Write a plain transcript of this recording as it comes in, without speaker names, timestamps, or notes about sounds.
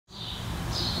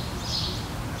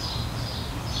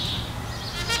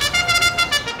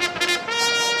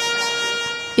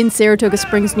In Saratoga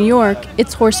Springs, New York,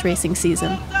 it's horse racing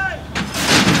season.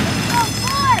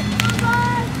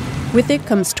 With it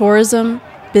comes tourism,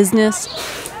 business,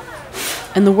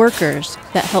 and the workers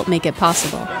that help make it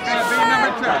possible.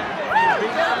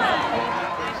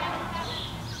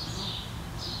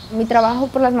 Mi trabajo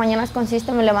por las mañanas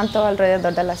consiste, me levanto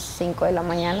alrededor de las 5 de la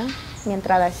mañana, mi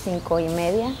entrada es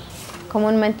 5:30.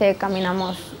 Comúnmente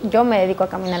caminamos, yo me dedico a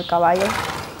caminar caballo.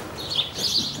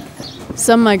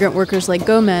 Some migrant workers like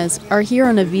Gomez are here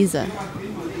on a visa.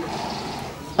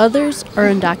 Others are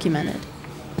undocumented.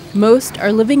 Most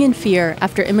are living in fear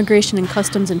after Immigration and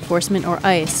Customs Enforcement, or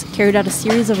ICE, carried out a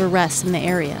series of arrests in the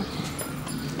area.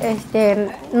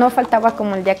 No faltaba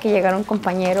como el día que llegara un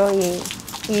compañero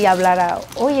y hablara,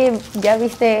 oye, ya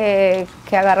viste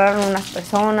que agarraron unas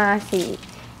personas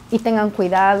y tengan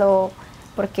cuidado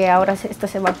porque ahora esto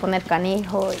se va a poner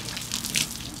canijo.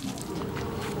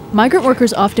 Migrant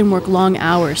workers often work long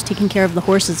hours taking care of the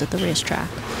horses at the racetrack.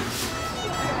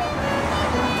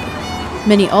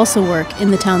 Many also work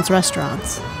in the town's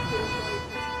restaurants.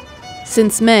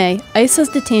 Since May, ICE has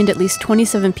detained at least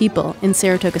 27 people in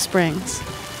Saratoga Springs.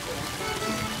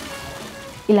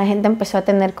 Y la gente empezó a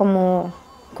tener como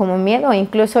miedo,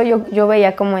 incluso yo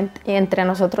veía como entre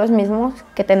nosotros mismos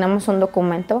que tenemos un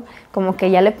documento, como que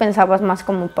ya le pensabas más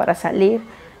como para salir.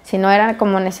 Si no era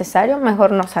como necesario,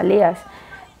 mejor no salías.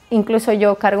 Incluso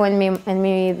yo cargo en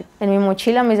mi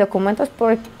mochila mis documentos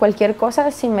por cualquier cosa,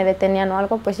 si me detenían o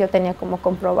algo, pues yo tenía como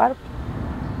comprobar.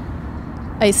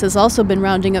 ICE has also been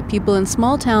rounding up people in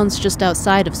small towns just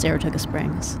outside of Saratoga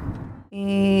Springs.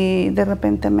 Y de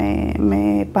repente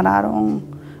me pararon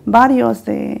varios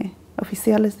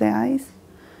oficiales de ICE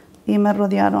y me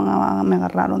rodearon, me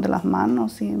agarraron de las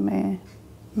manos y me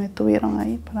tuvieron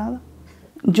ahí parada.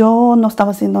 Yo no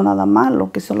estaba haciendo nada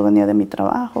malo, que solo venía de mi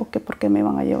trabajo, que por qué me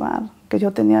iban a llevar, que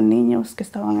yo tenía niños que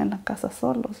estaban en la casa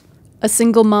solos. A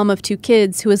single mom of 2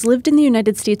 kids who has lived in the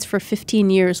United States for 15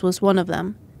 years was one of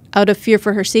them. Out of fear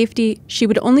for her safety, she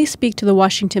would only speak to the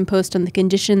Washington Post on the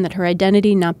condition that her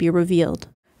identity not be revealed.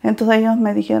 Entonces ellos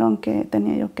me dijeron que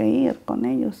tenía yo que ir con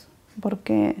ellos,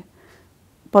 porque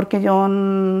yo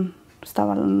no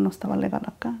estaba legal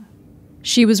acá.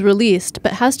 She was released,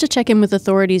 but has to check in with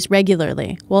authorities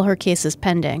regularly while her case is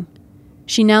pending.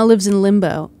 She now lives in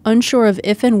limbo, unsure of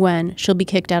if and when she'll be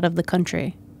kicked out of the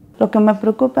country. Lo que me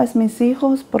preocupa es mis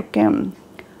hijos, porque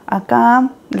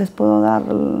acá les puedo dar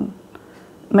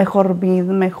mejor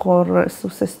vida, mejor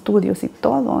sus estudios y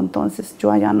todo. Entonces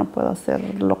yo allá no puedo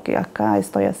hacer lo que acá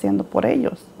estoy haciendo por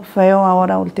ellos. Feo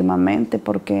ahora últimamente,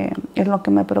 porque es lo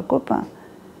que me preocupa,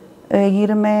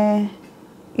 irme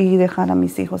y dejar a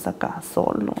mis hijos acá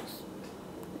solos.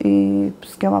 Y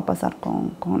pues, ¿qué va a pasar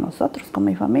con nosotros, con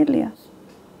mi familia?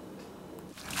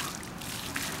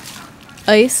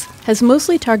 ICE has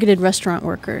mostly targeted restaurant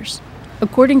workers.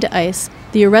 According to ICE,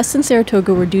 the arrests in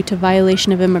Saratoga were due to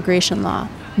violation of immigration law,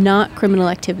 not criminal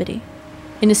activity.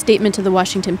 In a statement to the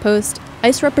Washington Post,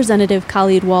 ICE representative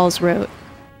Khalid Walls wrote,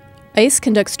 ICE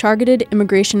conducts targeted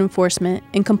immigration enforcement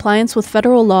in compliance with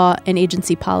federal law and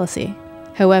agency policy.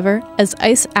 However, as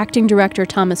ICE Acting Director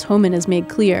Thomas Homan has made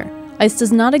clear, ICE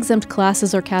does not exempt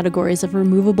classes or categories of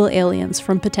removable aliens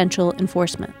from potential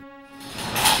enforcement.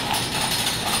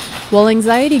 While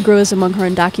anxiety grows among her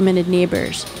undocumented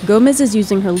neighbors, Gomez is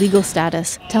using her legal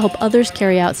status to help others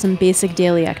carry out some basic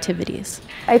daily activities.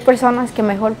 Hay personas que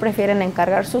mejor prefieren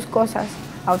encargar sus cosas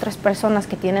a otras personas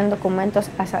que tienen documentos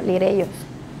a salir ellos.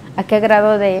 ¿A qué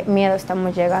grado de miedo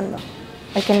estamos llegando?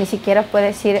 El que ni siquiera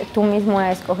puedes ir tú mismo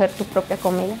a escoger tu propia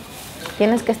comida.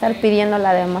 Tienes que estar pidiendo a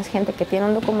la demás gente que tiene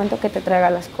un documento que te traiga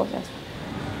las cosas.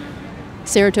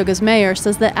 Saratoga's mayor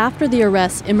says that after the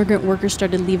arrests, immigrant workers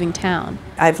started leaving town.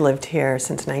 I've lived here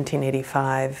since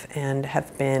 1985 and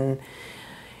have been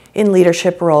in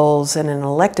leadership roles in an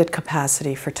elected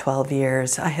capacity for 12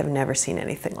 years. I have never seen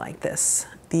anything like this.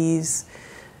 These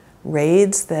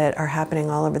raids that are happening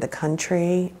all over the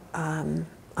country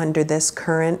under this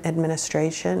current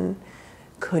administration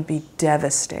could be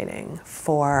devastating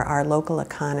for our local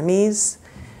economies.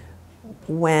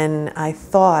 When I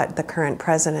thought the current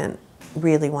president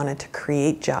really wanted to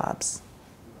create jobs,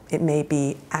 it may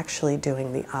be actually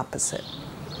doing the opposite.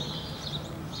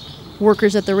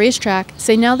 Workers at the racetrack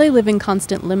say now they live in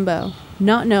constant limbo,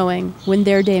 not knowing when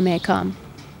their day may come.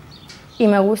 Y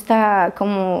me gusta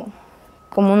como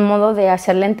un modo de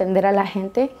hacerle entender a la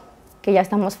gente que ya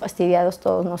estamos fastidiados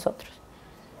todos nosotros,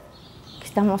 que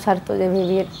estamos hartos de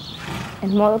vivir el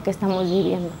modo que estamos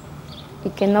viviendo y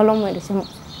que no lo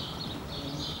merecemos.